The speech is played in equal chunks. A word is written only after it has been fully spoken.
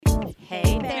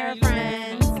Hey there,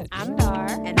 friends. I'm Dar.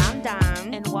 And I'm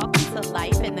Dom. And welcome to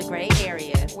Life in the Gray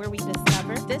Area, where we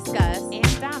discover, discuss,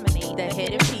 and dominate the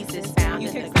hidden pieces found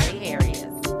in the gray areas.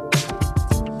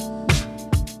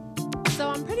 So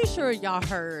I'm pretty sure y'all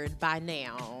heard by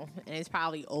now, and it's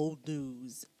probably old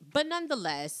news, but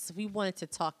nonetheless, we wanted to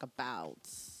talk about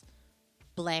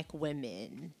Black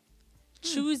women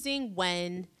choosing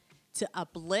when to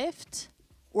uplift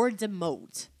or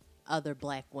demote other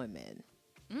Black women.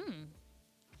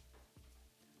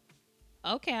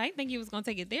 Okay, I didn't think you was going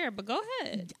to take it there, but go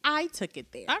ahead. I took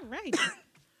it there. All right.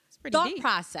 It's pretty Thought deep.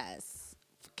 process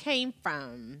came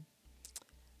from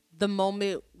the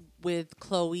moment with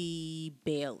Chloe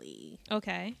Bailey.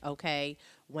 Okay.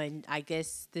 When I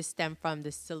guess this stemmed from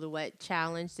the silhouette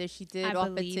challenge that she did I off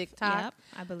believe, of TikTok. Yep,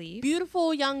 I believe.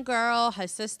 Beautiful young girl. Her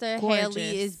sister Gorgeous.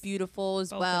 Haley is beautiful as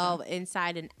Both of well, them.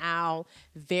 inside and out.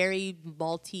 Very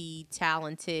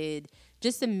multi-talented,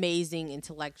 just amazing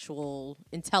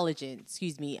intelligent,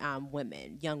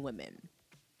 young women.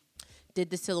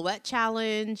 Did the silhouette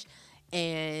challenge,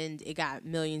 and it got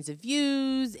millions of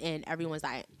views, and everyone's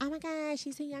like, oh my God,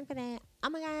 she's too young for that. Oh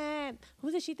my God,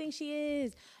 who does she think she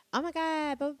is? Oh my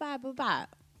God, blah, blah, blah, blah.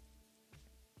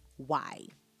 Why?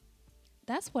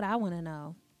 That's what I want to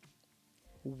know.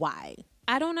 Why?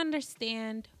 I don't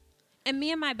understand. And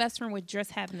me and my best friend were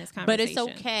just having this But conversation.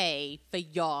 it's okay for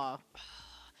y'all.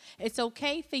 It's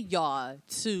okay for y'all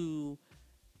to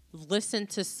listen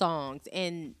to songs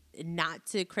and not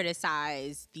to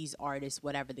criticize these artists,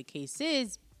 whatever the case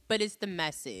is, but it's the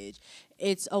message.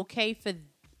 It's okay for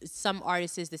some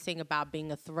artists to sing about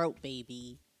being a throat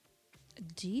baby,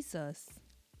 Jesus.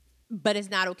 but it's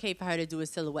not okay for her to do a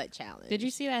silhouette challenge. Did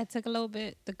you see that? It took a little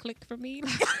bit to click for me.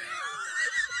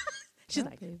 She's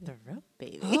Throat like, baby. throat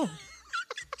baby. Oh,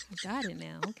 I got it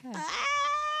now. Okay.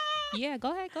 Yeah,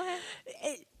 go ahead.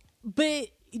 But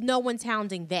no one's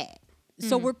hounding that.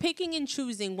 So we're picking and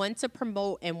choosing when to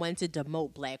promote and when to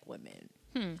demote Black women.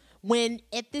 When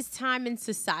at this time in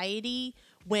society,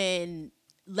 when,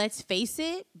 let's face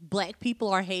it, Black people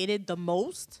are hated the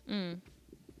most,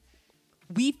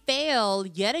 we fail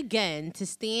yet again to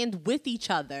stand with each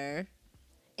other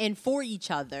and for each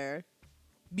other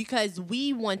because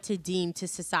we want to deem to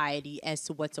society as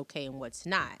to what's okay and what's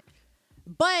not.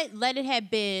 But let it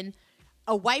have been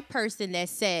a white person that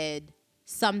said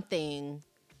something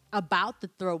about the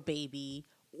throat baby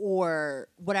or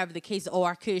whatever the case,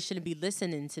 our kids shouldn't be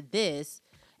listening to this,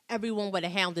 everyone would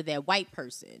have hounded that white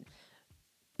person.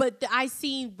 But I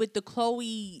seen with the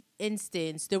Chloe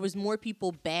instance, there was more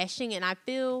people bashing, and I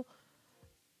feel,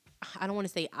 I don't want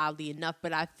to say oddly enough,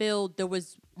 but I feel there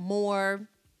was more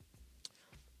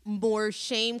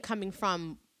shame coming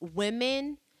from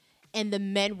women, and the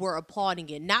men were applauding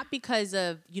it. Not because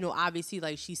of, obviously,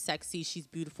 like, she's sexy, she's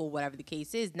beautiful, whatever the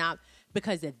case is. Not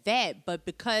because of that, but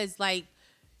because, like,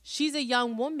 she's a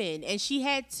young woman. And she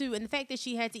had to, and the fact that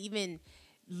she had to even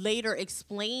later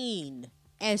explain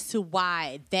as to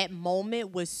why that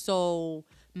moment was so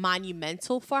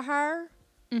monumental for her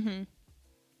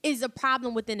is a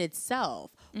problem within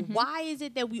itself. Why is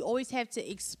it that we always have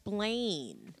to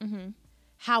explain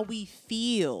how we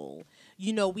feel?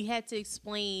 We had to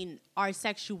explain our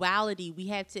sexuality. We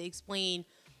had to explain,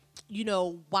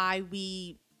 why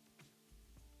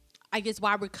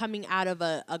we're coming out of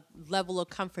a level of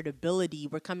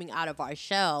comfortability. We're coming out of our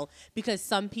shell because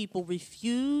some people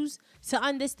refuse to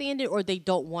understand it or they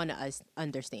don't want to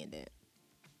understand it.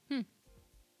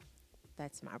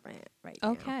 That's my rant right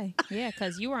now. Okay. Yeah,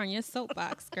 because you were on your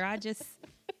soapbox, girl. I just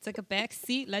took a back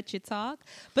seat, let you talk.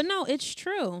 But no, it's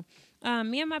true.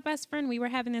 Me and my best friend, we were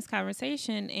having this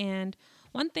conversation, and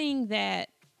one thing that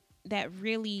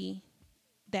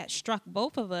struck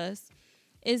both of us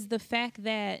is the fact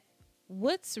that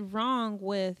what's wrong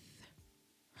with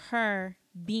her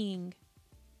being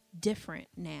different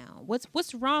now?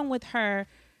 What's wrong with her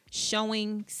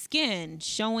showing skin,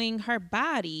 showing her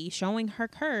body, showing her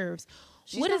curves?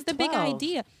 What is the 12. big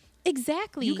idea?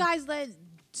 Exactly. You guys let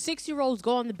 6-year-olds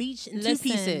go on the beach in two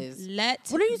pieces.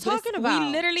 What are you talking about?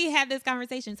 We literally had this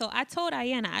conversation. So I told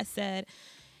Ayanna, I said,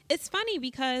 it's funny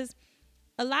because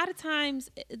a lot of times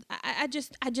I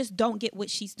just don't get what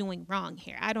she's doing wrong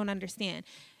here. I don't understand.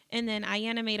 And then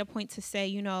Ayanna made a point to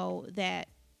say, that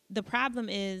the problem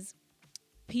is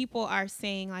people are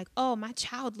saying like, oh, my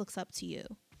child looks up to you.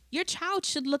 Your child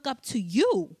should look up to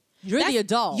you. You're the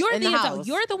adult. You're in the adult. house.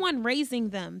 You're the one raising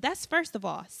them. That's first of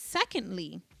all.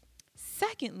 Secondly,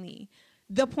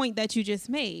 the point that you just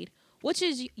made, which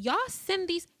is y'all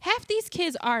send half these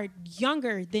kids are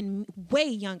way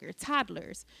younger,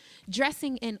 toddlers,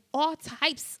 dressing in all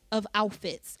types of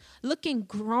outfits, looking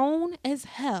grown as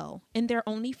hell, and they're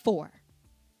only 4.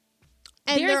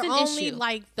 And there's they're an only issue.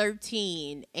 like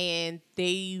 13 and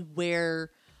they wear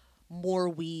more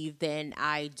weave than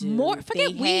I do.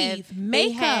 Forget weave,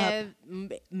 makeup.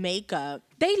 Makeup.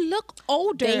 They look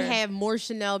older. They have more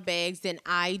Chanel bags than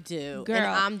I do. Girl. And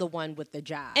I'm the one with the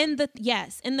job. And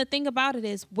the thing about it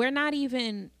is we're not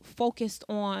even focused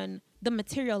on the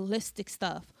materialistic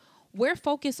stuff. We're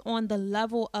focused on the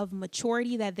level of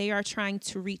maturity that they are trying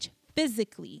to reach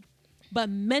physically, but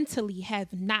mentally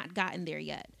have not gotten there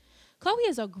yet. Chloe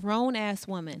is a grown-ass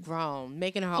woman. Grown,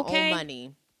 making her own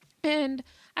money. And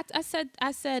I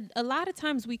said a lot of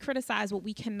times we criticize what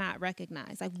we cannot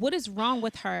recognize. Like, what is wrong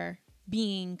with her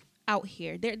being out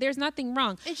here? There's nothing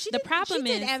wrong. And the problem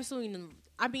is absolutely.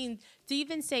 I mean, to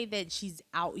even say that she's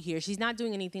out here, she's not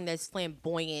doing anything that's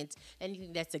flamboyant,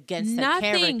 anything that's against her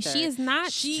character. She is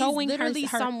not She's showing literally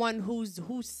her someone who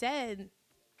said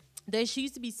that she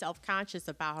used to be self-conscious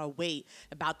about her weight,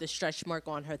 about the stretch mark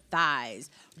on her thighs,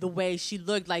 the way she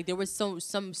looked. Like there was so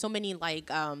many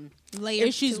like layers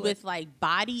issues to with it. like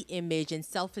body image and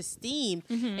self-esteem.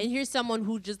 Mm-hmm. And here's someone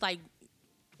who just like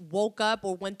woke up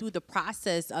or went through the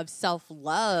process of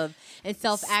self-love and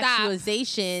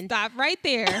self-actualization. Stop right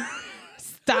there.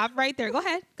 Stop right there. Go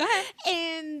ahead.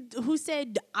 And who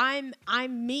said, I'm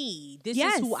me. This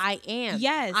Yes. is who I am.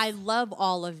 Yes. I love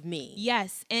all of me.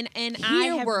 Yes, and I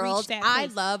Here, have world, reached that I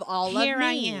place. love all Here of me.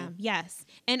 I am. Yes,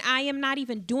 and I am not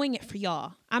even doing it for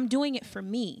y'all. I'm doing it for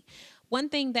me. One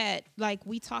thing that like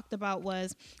we talked about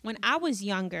was when I was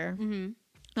younger. Mm-hmm.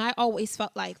 I always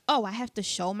felt like, oh, I have to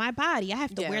show my body. I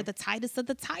have to Yeah. wear the tightest of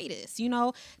the tightest,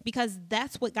 because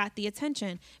that's what got the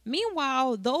attention.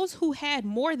 Meanwhile, those who had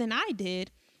more than I did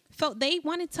felt they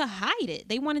wanted to hide it.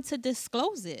 They wanted to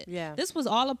disclose it. Yeah. This was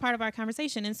all a part of our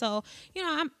conversation. And so,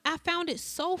 I found it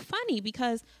so funny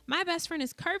because my best friend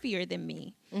is curvier than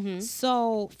me. Mm-hmm.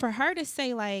 So for her to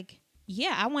say like,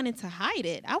 yeah, I wanted to hide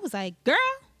it. I was like, girl,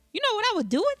 you know what I would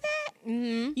do with that?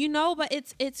 Mm-hmm. But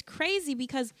it's crazy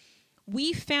because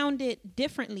we found it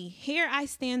differently. Here I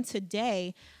stand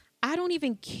today. I don't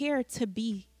even care to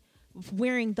be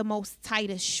wearing the most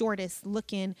tightest, shortest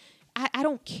looking. I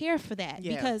don't care for that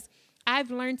because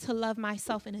I've learned to love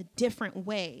myself in a different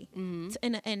way.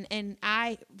 And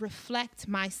I reflect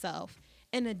myself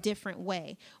in a different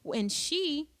way. And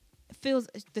she feels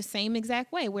the same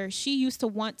exact way where she used to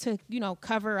want to,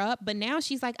 cover up. But now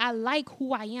she's like, I like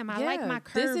who I am. I like my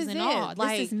curves and all.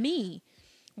 Like, this is me.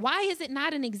 Why is it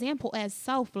not an example as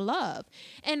self-love?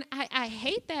 And I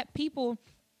hate that people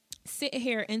sit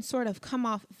here and sort of come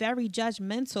off very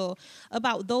judgmental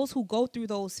about those who go through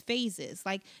those phases.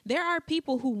 Like there are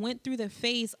people who went through the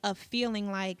phase of feeling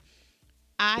like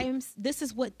this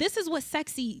is what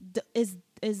sexy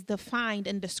is defined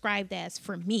and described as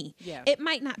for me. Yeah. It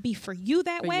might not be for you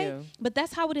that For way, you. but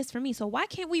that's how it is for me. So why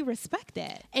can't we respect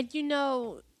that? And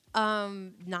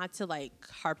not to like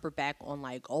harper back on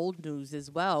like old news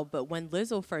as well, but when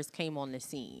Lizzo first came on the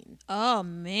scene, Oh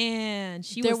man,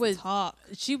 she was talk.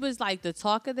 She was like the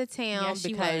talk of the town Yeah, she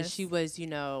because was. she was,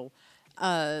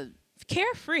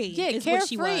 Carefree. yeah, is carefree, what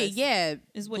she was. yeah,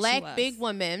 Is what she black was. big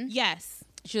woman. Yes.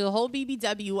 She's a whole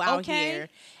BBW out Okay. here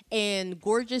and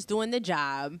gorgeous doing the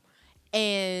job.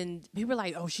 And people were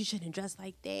like, oh, she shouldn't dress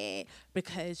like that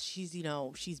because she's,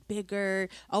 she's bigger.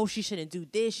 Oh, she shouldn't do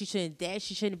this. She shouldn't that.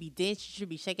 She shouldn't be this. She should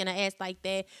be shaking her ass like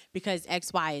that because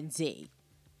X, Y, and Z.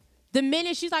 The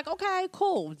minute she's like, okay,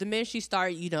 cool. The minute she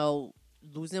started,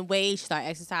 losing weight, she started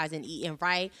exercising, eating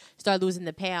right, start losing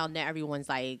the pound, now everyone's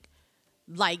like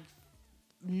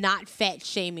not fat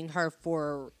shaming her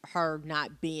for her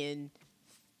not being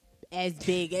as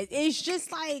big. It's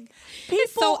just like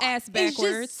people so ass it's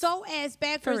backwards. just so ass For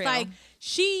backwards. real. Like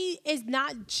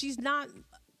she's not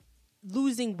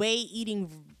losing weight, eating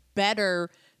better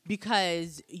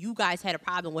because you guys had a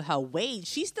problem with her weight.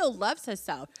 She still loves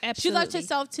herself. She loves Absolutely.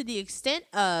 herself to the extent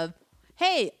of,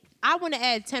 hey, I want to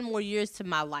add 10 more years to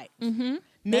my life. Mm-hmm.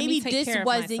 Maybe take this care of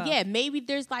wasn't, myself. maybe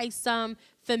there's like some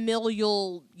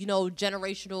familial,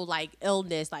 generational like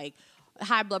illness, like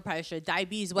high blood pressure,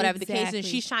 diabetes, whatever the case is. Exactly.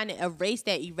 She's trying to erase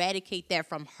that, eradicate that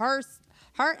from her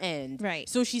end. Right.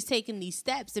 So she's taking these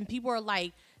steps and people are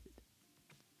like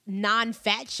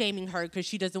non-fat shaming her because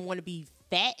she doesn't want to be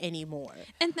fat anymore.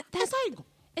 And that's like,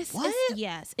 It's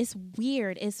yes, it's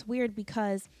weird. It's weird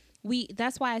because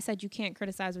that's why I said you can't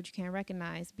criticize what you can't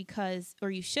recognize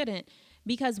or you shouldn't,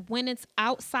 because when it's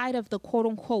outside of the quote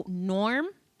unquote norm,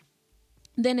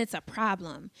 then it's a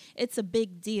problem. It's a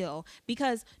big deal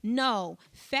because no,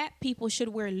 fat people should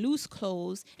wear loose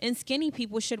clothes and skinny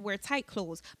people should wear tight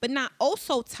clothes, but not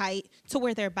also tight to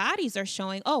where their bodies are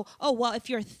showing. Oh, well, if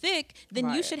you're thick, then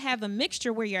you Right. should have a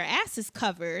mixture where your ass is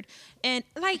covered. And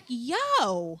like,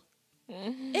 yo,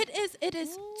 It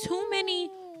is too many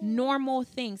normal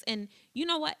things. And you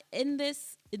know what? In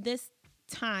this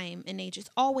time and age, it's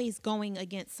always going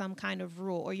against some kind of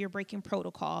rule, or you're breaking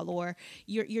protocol, or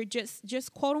you're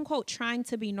just quote unquote trying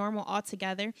to be normal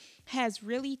altogether, has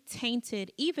really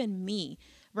tainted even me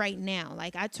right now.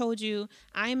 Like I told you,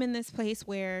 I'm in this place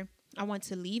where I want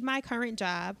to leave my current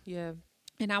job. Yeah.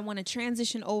 And I want to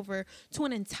transition over to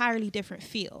an entirely different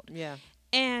field. Yeah.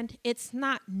 And it's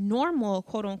not normal,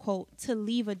 quote unquote, to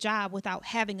leave a job without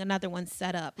having another one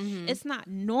set up. Mm-hmm. It's not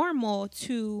normal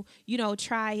to,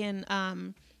 try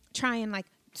and like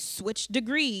switch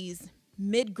degrees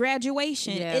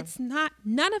mid-graduation. Yeah. It's not,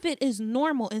 none of it is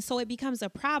normal. And so it becomes a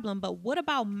problem. But what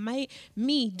about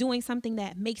me doing something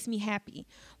that makes me happy?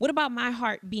 What about my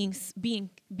heart being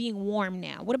warm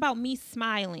now? What about me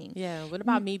smiling? Yeah. What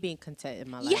about me being content in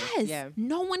my life? Yes. Yeah.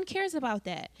 No one cares about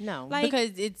that. No,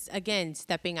 because it's, again,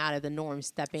 stepping out of the norm,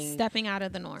 stepping out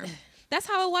of the norm. That's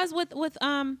how it was with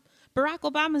Barack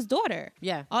Obama's daughter.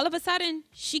 Yeah. All of a sudden,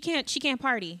 she can't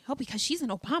party. Oh, because she's an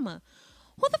Obama.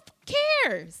 Who the fuck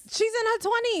cares? She's in her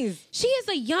 20s. She is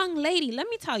a young lady. Let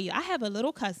me tell you, I have a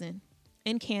little cousin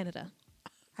in Canada.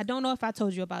 I don't know if I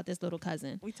told you about this little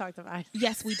cousin. We talked about it.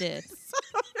 Yes, we did.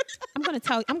 I'm gonna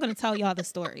tell y'all the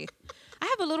story. I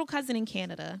have a little cousin in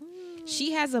Canada.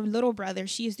 She has a little brother.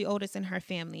 She is the oldest in her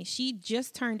family. She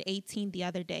just turned 18 the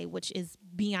other day, which is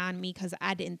beyond me because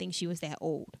I didn't think she was that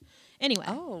old. Anyway.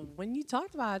 Oh, when you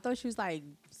talked about it, I thought she was like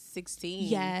 16.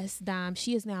 Yes, Dom.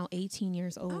 She is now 18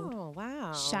 years old. Oh,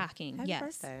 wow. Shocking. Happy yes.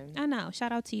 birthday. I know.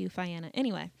 Shout out to you, Fianna.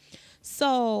 Anyway,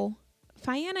 so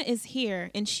Fianna is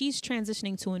here and she's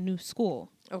transitioning to a new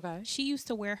school. Okay. She used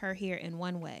to wear her hair in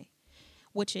one way,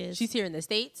 which is... She's here in the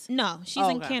States? No, she's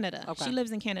in okay. Canada. Okay. She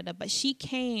lives in Canada, but she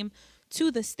came to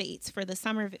the States for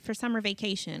summer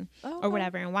vacation or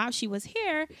whatever. And while she was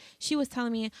here, she was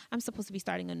telling me, I'm supposed to be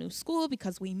starting a new school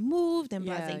because we moved and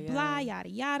blah, blah, yada,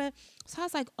 yada. So I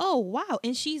was like, oh, wow.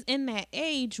 And she's in that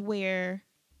age where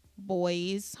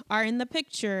boys are in the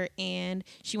picture and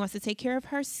she wants to take care of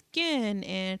her skin.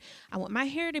 And I want my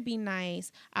hair to be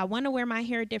nice. I want to wear my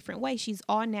hair a different way. She's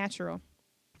all natural.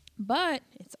 But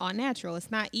it's all natural.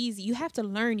 It's not easy. You have to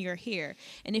learn your hair.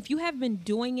 And if you have been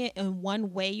doing it in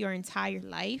one way your entire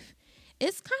life,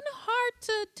 it's kind of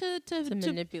hard to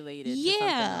manipulate it. Yeah,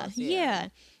 to else, yeah.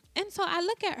 And so I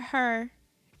look at her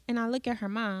and I look at her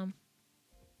mom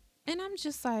and I'm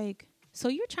just like, so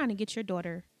you're trying to get your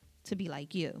daughter to be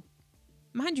like you.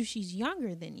 Mind you, she's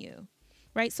younger than you,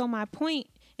 right? So my point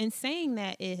in saying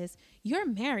that is you're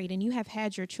married and you have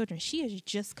had your children. She is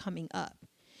just coming up.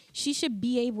 She should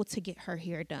be able to get her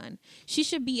hair done. She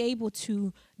should be able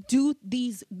to do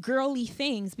these girly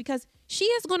things because she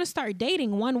is going to start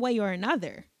dating one way or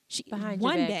another.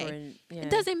 One day. It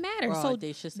doesn't matter. So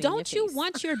don't you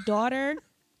want your daughter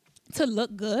to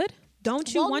look good?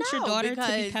 Don't you want your daughter to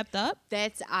be kept up?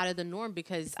 That's out of the norm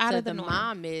because the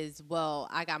mom is, well,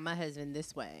 I got my husband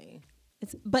this way.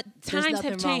 But times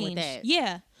have changed.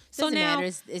 Yeah. So now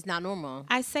it's not normal.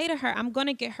 I say to her, I'm going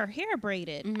to get her hair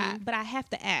braided, but I have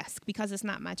to ask because it's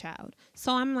not my child.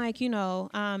 So I'm like,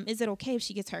 is it okay if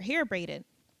she gets her hair braided?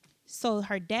 So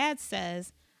her dad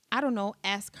says, I don't know,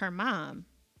 ask her mom.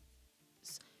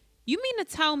 You mean to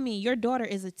tell me your daughter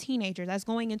is a teenager that's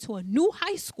going into a new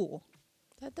high school?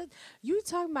 You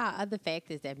talking about other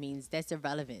factors that means that's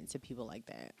irrelevant to people like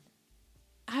that.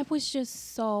 I was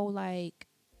just so like...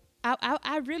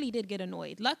 I really did get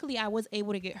annoyed. Luckily, I was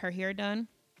able to get her hair done,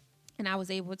 and I was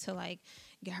able to like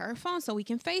get her a phone so we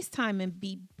can FaceTime and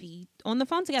be on the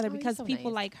phone together because so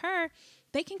people like her,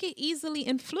 they can get easily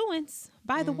influenced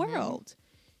by the world.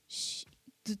 She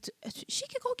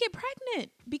could go get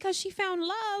pregnant because she found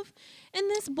love in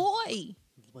this boy.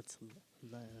 What's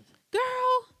love?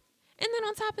 Girl. And then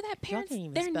on top of that, parents,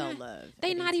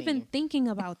 they're not even thinking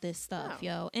about this stuff,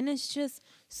 yo. And it's just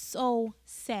so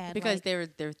sad. Because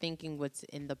they're thinking what's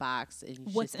in the box and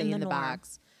what's in the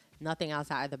box. Nothing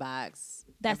outside the box.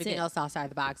 Everything else outside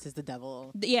the box is the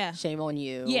devil. Yeah. Shame on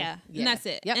you. Yeah. And that's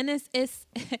it. Yep. And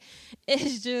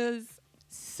it's just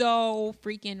so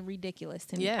freaking ridiculous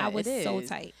to me. Yeah, I was so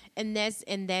tight. And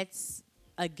that's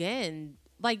again,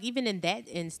 like even in that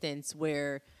instance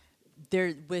where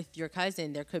there with your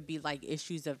cousin, there could be like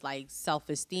issues of like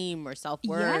self-esteem or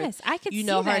self-worth. Yes, I could see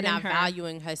her that not in her.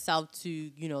 valuing herself to,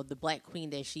 the black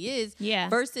queen that she is. Yeah.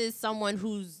 Versus someone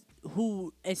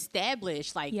who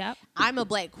established like, I'm a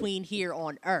black queen here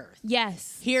on earth.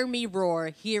 Yes. Hear me roar.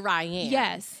 Here I am.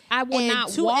 Yes. I will not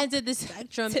two walk ends of the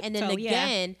spectrum. And then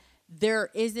again, there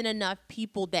isn't enough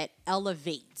people that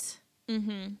elevate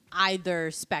either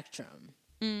spectrum.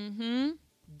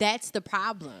 That's the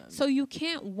problem. So you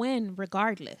can't win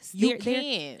regardless. You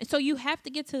can't. So you have to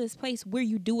get to this place where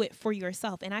you do it for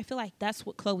yourself. And I feel like that's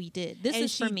what Chloe did. This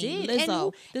is for me.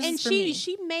 Lizzo. This is for me.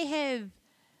 She may have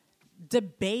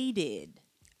debated.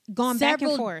 Gone back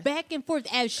and forth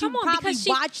as she probably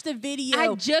watched the video.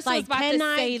 I just was about to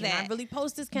say that. Can I really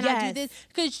post this? Can I do this?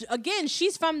 Because again,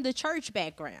 she's from the church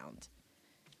background.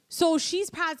 So she's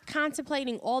probably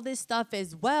contemplating all this stuff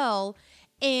as well.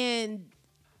 And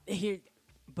here,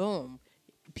 boom.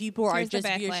 People are just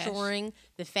reassuring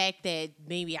the fact that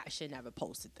maybe I should never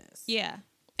posted this. Yeah.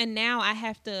 And now I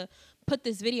have to put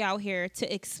this video out here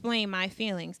to explain my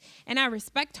feelings. And I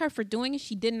respect her for doing it.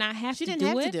 She did not have to do it. She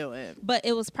didn't have to do it. But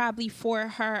it was probably for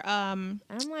her I'm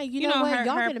like, you know what?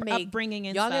 Her upbringing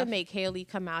and y'all stuff. gonna make Haley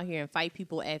come out here and fight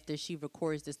people after she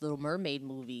records this Little Mermaid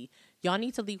movie. Y'all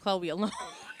need to leave Chloe alone.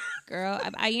 Girl,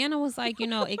 Ayanna was like,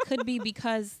 it could be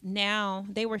because now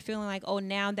they were feeling like, oh,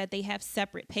 now that they have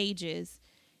separate pages,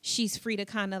 she's free to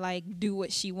kind of like do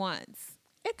what she wants.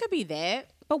 It could be that.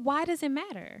 But why does it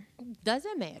matter?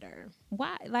 Doesn't matter.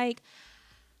 Why? Like,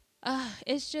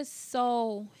 it's just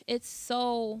so,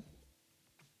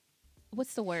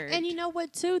 what's the word? And you know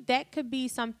what, too? That could be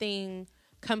something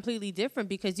completely different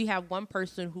because you have one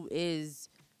person who is,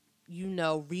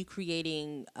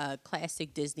 recreating a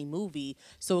classic Disney movie.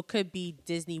 So it could be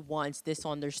Disney wants this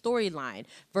on their storyline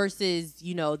versus,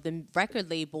 the record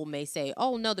label may say,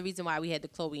 oh, no, the reason why we had the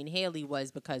Chloe and Haley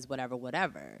was because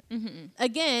whatever. Mm-hmm.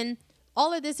 Again,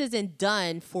 all of this isn't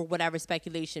done for whatever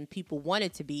speculation people want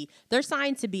it to be. They're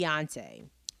signed to Beyonce.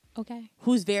 Okay.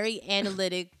 Who's very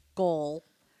analytical,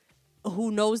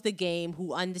 who knows the game,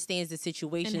 who understands the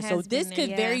situation. So this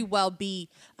could very well be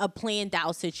a planned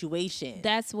out situation.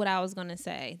 That's what I was going to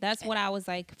say. That's what I was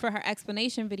like, for her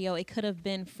explanation video, it could have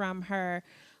been from her,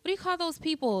 what do you call those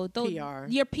people? PR.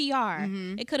 Your PR.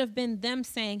 Mm-hmm. It could have been them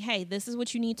saying, hey, this is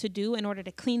what you need to do in order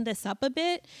to clean this up a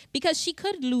bit. Because she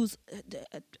could lose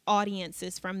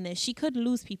audiences from this. She could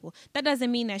lose people. That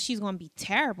doesn't mean that she's going to be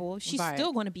terrible. She's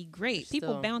still going to be great.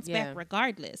 People bounce back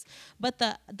regardless. But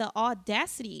the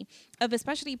audacity of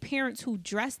especially parents who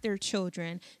dress their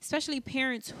children, especially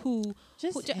parents who...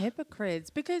 Just hypocrites.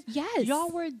 Because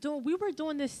we were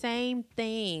doing the same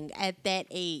thing at that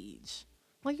age.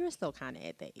 Well, you're still kind of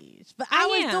at that age. But I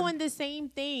was doing the same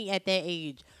thing at that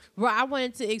age where I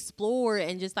wanted to explore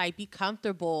and just like be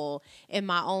comfortable in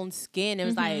my own skin. It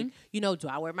was like, do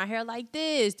I wear my hair like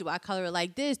this? Do I color it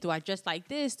like this? Do I dress like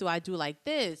this? Do I do like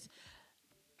this?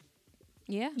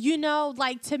 Yeah.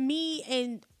 Like to me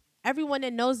and everyone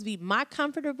that knows me, my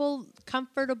comfortable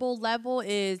level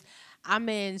is I'm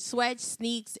in sweats,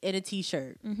 sneaks, and a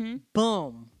t-shirt. Mm-hmm.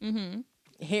 Boom. Mm-hmm.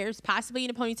 Hair's possibly in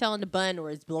a ponytail in the bun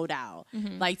or it's blowed out.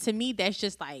 Mm-hmm. Like to me, that's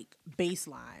just like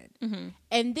baseline. Mm-hmm.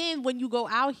 And then when you go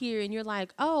out here and you're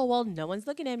like, oh, well, no one's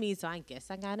looking at me, so I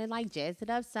guess I gotta like jazz it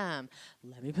up some.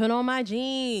 Let me put on my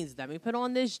jeans. Let me put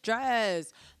on this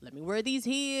dress. Let me wear these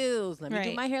heels. Let me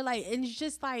do my hair like. And it's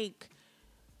just like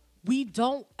we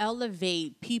don't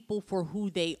elevate people for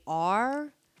who they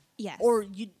are. Yes. Or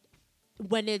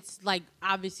when it's like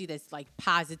obviously that's like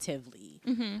positively,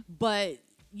 but.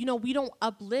 We don't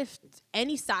uplift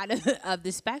any side of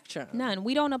the spectrum. None.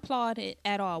 We don't applaud it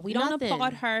at all. We don't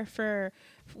applaud her for...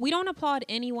 We don't applaud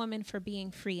any woman for being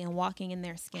free and walking in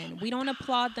their skin. We don't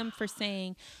applaud them for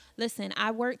saying, listen,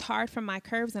 I worked hard for my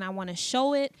curves and I want to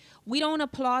show it. We don't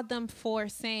applaud them for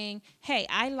saying, hey,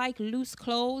 I like loose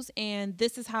clothes and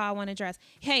this is how I want to dress.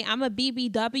 Hey, I'm a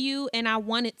BBW and I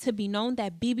want it to be known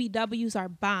that BBWs are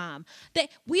bomb.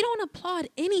 We don't applaud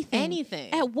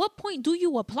anything. At what point do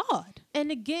you applaud?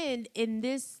 And again, in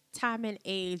this time and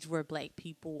age where Black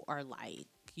people are like,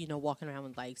 walking around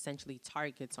with like essentially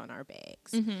targets on our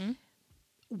backs,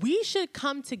 we should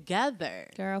come together.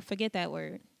 Girl, forget that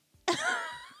word.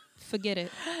 Forget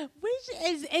it.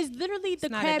 Which is literally the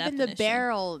crab in the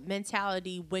barrel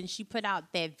mentality when she put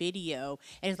out that video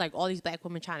and it's like all these Black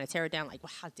women trying to tear her down like,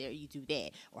 well, how dare you do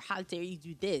that? Or how dare you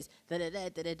do this?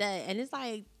 Da-da-da-da-da-da. And it's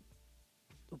like,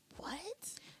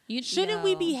 what? Shouldn't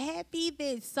we be happy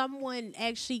that someone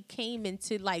actually came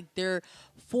into like their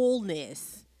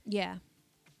fullness? Yeah.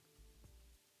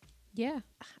 Yeah.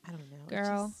 I don't know.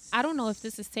 Girl, I don't know if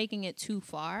this is taking it too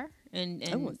far. And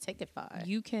I won't take it far.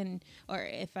 You can, or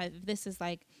if this is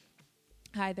like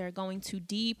either going too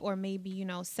deep or maybe,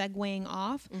 segueing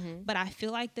off. Mm-hmm. But I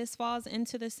feel like this falls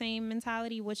into the same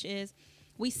mentality, which is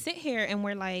we sit here and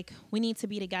we're like, we need to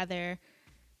be together.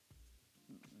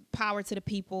 Power to the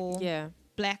people. Yeah.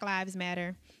 Black Lives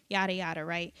Matter. Yada, yada,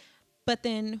 right? But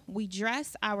then we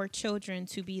dress our children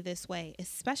to be this way,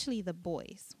 especially the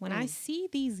boys. When I see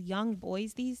these young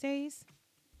boys these days,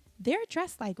 they're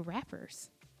dressed like rappers.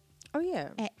 Oh, yeah.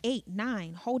 At 8,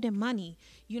 9, holding money,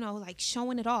 like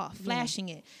showing it off, flashing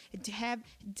it, to have,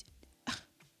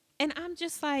 and I'm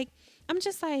just like,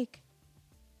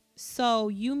 so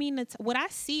you mean that what I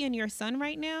see in your son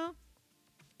right now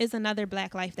is another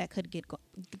black life that could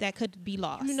that could be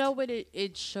lost. You know what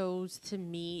it shows to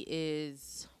me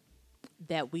is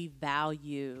that we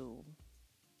value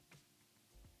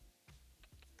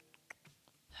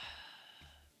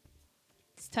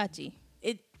it's touchy.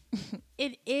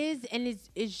 It is, and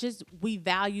it's just we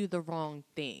value the wrong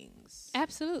things.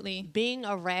 Absolutely. Being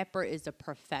a rapper is a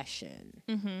profession.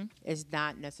 Mm-hmm. It's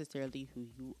not necessarily who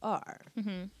you are.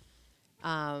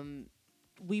 Mm-hmm.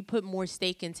 We put more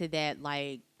stake into that,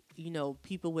 like,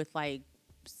 people with like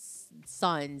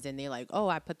sons, and they're like, oh,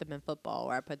 I put them in football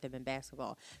or I put them in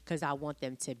basketball because I want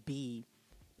them to be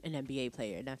an NBA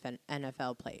player, an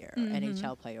NFL player,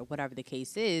 NHL player, whatever the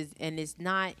case is. And it's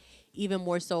not even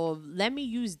more so, let me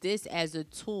use this as a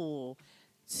tool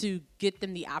to get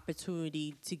them the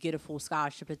opportunity to get a full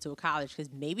scholarship into a college,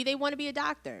 because maybe they want to be a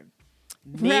doctor.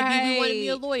 Maybe we want to be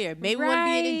a lawyer. Maybe we want to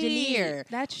be an engineer.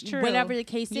 That's true. Whatever the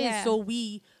case is. So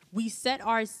we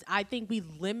I think we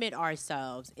limit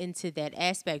ourselves into that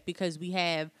aspect, because we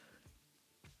have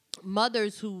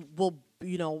mothers who will,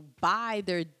 buy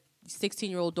their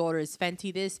 16-year-old daughters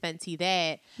Fenty this, Fenty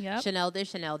that, Chanel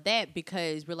this, Chanel that,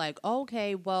 because we're like,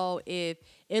 okay, well, if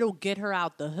it'll get her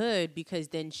out the hood, because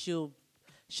then she'll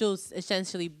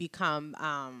essentially become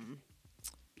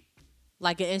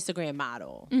like an Instagram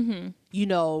model,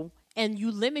 and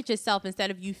you limit yourself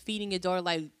instead of you feeding your daughter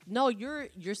like, no, you're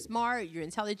smart, you're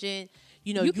intelligent.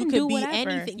 You could be whatever.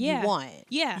 anything you want.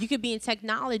 Yeah. You could be in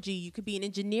technology. You could be in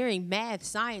engineering, math,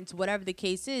 science, whatever the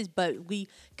case is. But we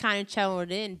kind of channel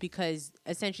it in because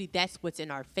essentially that's what's in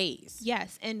our face.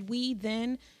 Yes. And we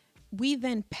then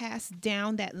pass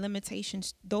down those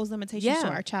limitations to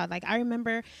our child. Like, I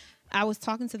remember I was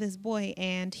talking to this boy,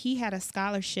 and he had a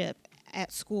scholarship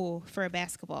at school for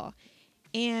basketball.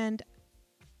 And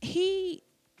he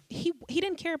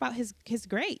didn't care about his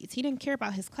grades. He didn't care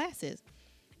about his classes.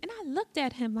 And I looked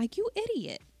at him like, you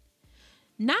idiot.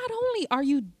 Not only are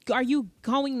you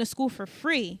going to school for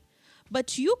free,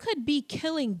 but you could be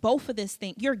killing both of this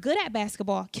thing. You're good at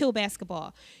basketball, kill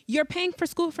basketball. You're paying for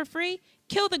school for free,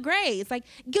 kill the grades. Like,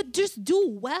 you just do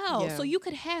well. So you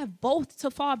could have both to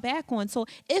fall back on. So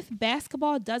if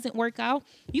basketball doesn't work out,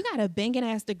 you got a banging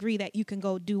ass degree that you can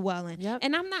go do well in. Yep.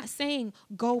 And I'm not saying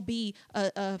go be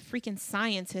a freaking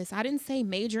scientist. I didn't say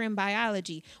major in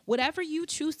biology. Whatever you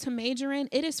choose to major in,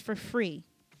 it is for free.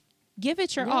 Give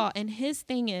it your all. And his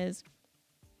thing is,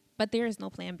 but there is no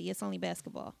plan B. It's only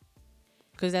basketball.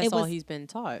 Because that's all he's been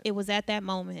taught. It was at that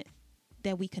moment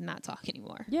that we could not talk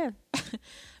anymore. Yeah.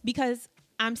 Because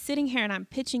I'm sitting here and I'm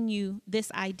pitching you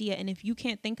this idea. And if you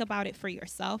can't think about it for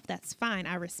yourself, that's fine.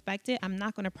 I respect it. I'm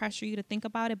not going to pressure you to think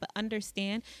about it, but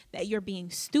understand that you're being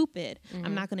stupid.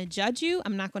 I'm not going to judge you.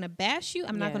 I'm not going to bash you.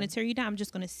 I'm not going to tear you down. I'm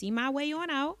just going to see my way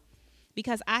on out,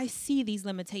 because I see these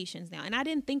limitations now. And I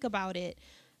didn't think about it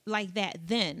like that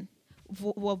then,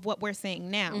 what we're saying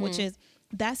now, which is,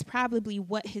 that's probably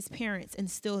what his parents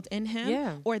instilled in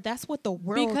him, or that's what the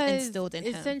world instilled in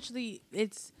him. Essentially,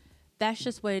 that's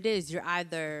just what it is. You're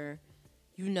either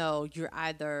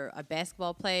a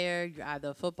basketball player, you're either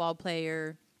a football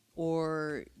player,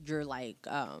 or you're like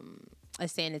a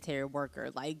sanitary worker.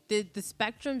 Like the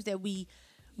spectrums that we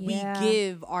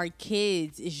give our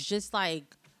kids is just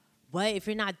like, what if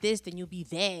you're not this, then you'll be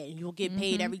that, and you'll get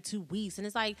paid every 2 weeks. And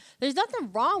it's like, there's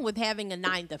nothing wrong with having a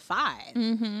 9 to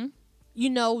 5.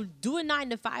 Do a 9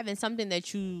 to 5 and something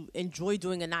that you enjoy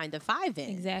doing a 9 to 5 in.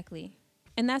 Exactly.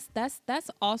 And that's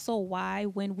also why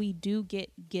when we do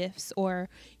get gifts, or,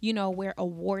 we're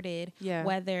awarded,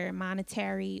 whether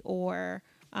monetary or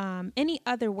any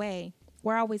other way,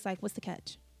 we're always like, what's the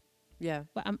catch? Yeah.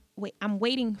 But I'm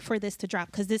waiting for this to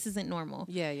drop, because this isn't normal.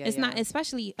 It's not,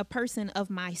 especially a person of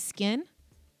my skin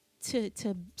to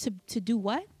do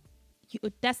what?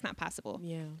 That's not possible.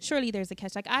 Yeah. Surely there's a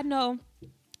catch. Like, I know,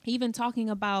 even talking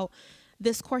about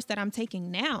this course that I'm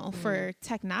taking now for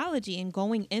technology and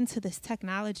going into this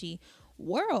technology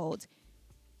world,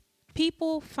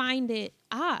 people find it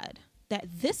odd that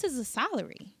this is a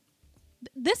salary.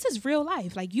 This is real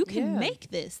life. Like, you can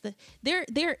make this.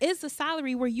 There is a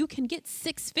salary where you can get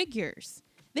 6 figures.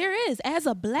 There is, as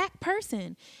a black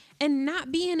person, and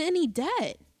not be in any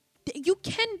debt. You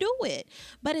can do it,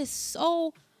 but it's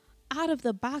so out of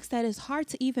the box that it's hard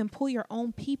to even pull your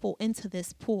own people into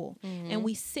this pool. And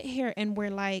we sit here and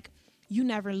we're like, you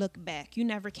never look back. You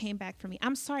never came back for me.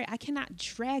 I'm sorry, I cannot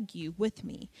drag you with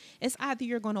me. It's either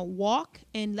you're going to walk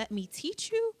and let me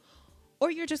teach you,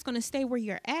 or you're just going to stay where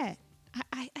you're at.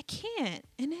 I can't.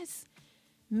 And it's,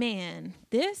 man,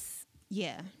 this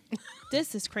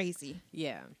is crazy.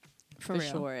 Yeah, For for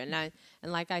real. sure. And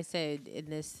like I said, in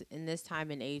this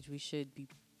time and age, we should be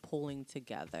pulling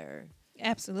together,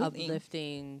 Absolutely.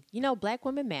 uplifting. Black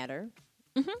women matter.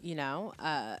 You know,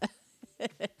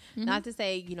 not to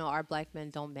say our black men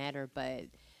don't matter, but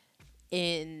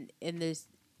in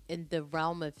the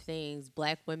realm of things,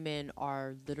 black women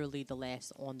are literally the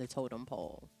last on the totem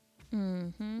pole.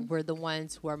 We're the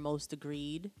ones who are most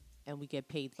agreed, and we get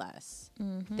paid less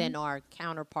than our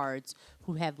counterparts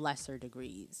who have lesser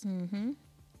degrees. That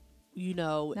If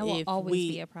will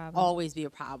always be a problem. Always be a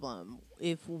problem.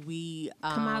 If we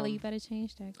Kamala, you better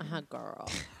change that. girl.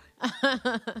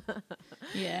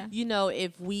 Yeah.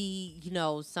 If we,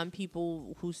 some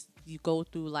people who you go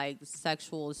through like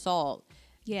sexual assault,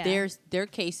 Yeah. their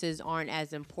cases aren't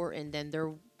as important than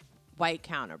their white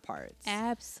counterparts.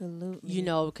 Absolutely.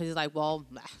 Because it's like, well,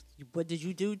 what did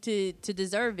you do to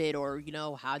deserve it? Or,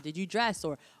 how did you dress?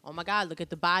 Or, oh my God, look at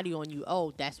the body on you.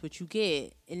 Oh, that's what you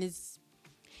get. And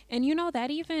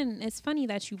that even, it's funny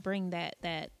that you bring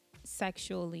that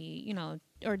sexually,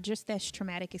 or just that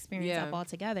traumatic experience up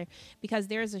altogether, because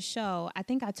there's a show, I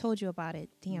think I told you about it.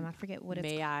 Damn, I forget what it's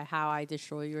called. How I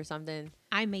Destroy You or something?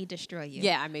 I May Destroy You.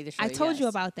 Yeah, I May Destroy You. I told you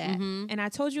yes. about that. And I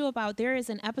told you about, there is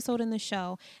an episode in the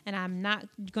show, and I'm not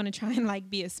going to try and like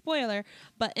be a spoiler,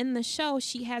 but in the show,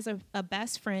 she has a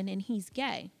best friend and he's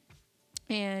gay.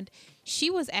 And she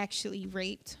was actually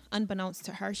raped, unbeknownst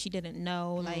to her. She didn't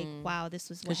know, like, wow, this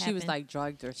was what happened. Because she was like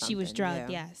drugged or something. She was drugged,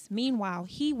 yes. Meanwhile,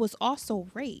 he was also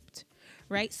raped,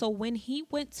 right? So when he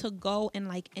went to go and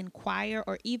like inquire,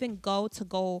 or even go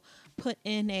put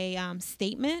in a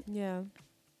statement,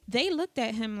 they looked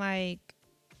at him like,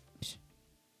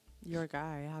 you're a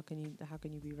guy. How can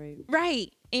you be raped?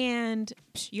 right? And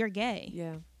you're gay.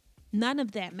 Yeah. None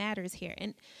of that matters here.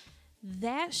 And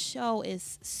that show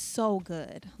is so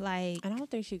good. Like, I don't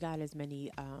think she got as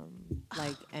many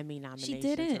like Emmy nominations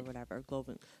didn't. or whatever,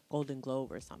 Golden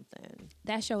Globe or something.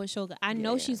 that show is so good. I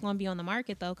know Yeah. she's going to be on the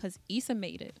market though, because Issa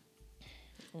made it.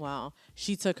 Well,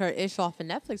 she took her ish off of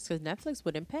Netflix because Netflix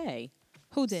wouldn't pay.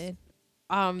 Who did?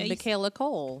 Michaela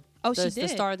Cole. Oh, she the did?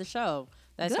 star of the show.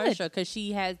 That's her Good. show because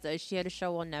she had a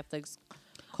show on Netflix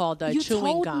called You Chewing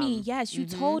told Gum. me, yes, you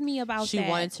told me about She that.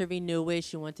 wanted to renew it.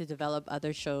 She wanted to develop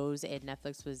other shows, and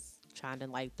Netflix was trying to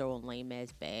like throw a lame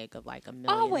ass bag of like $1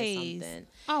 million or something.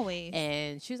 Always.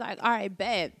 And she was like, "All right,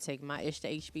 bet, take my ish to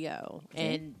HBO."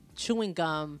 And Chewing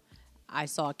Gum, I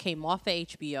saw came off of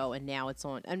HBO, and now it's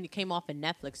on. I mean, it came off of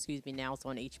Netflix. Excuse me. Now it's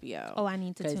on HBO. Oh, I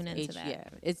need to 'Cause tune into that. Yeah,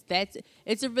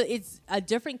 it's a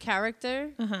different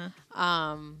character.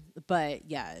 But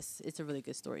yes, it's a really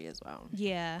good story as well.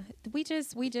 Yeah, we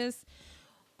just need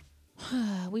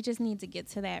to get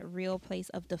to that real place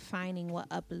of defining what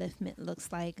upliftment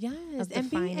looks like. Yes, of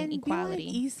defining equality.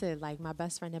 Be like Issa, like my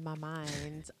best friend in my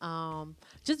mind.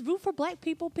 Just root for Black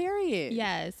people. Period.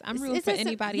 Yes, I'm rooting It's for just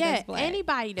anybody that's black.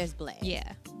 Anybody that's Black.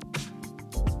 Yeah.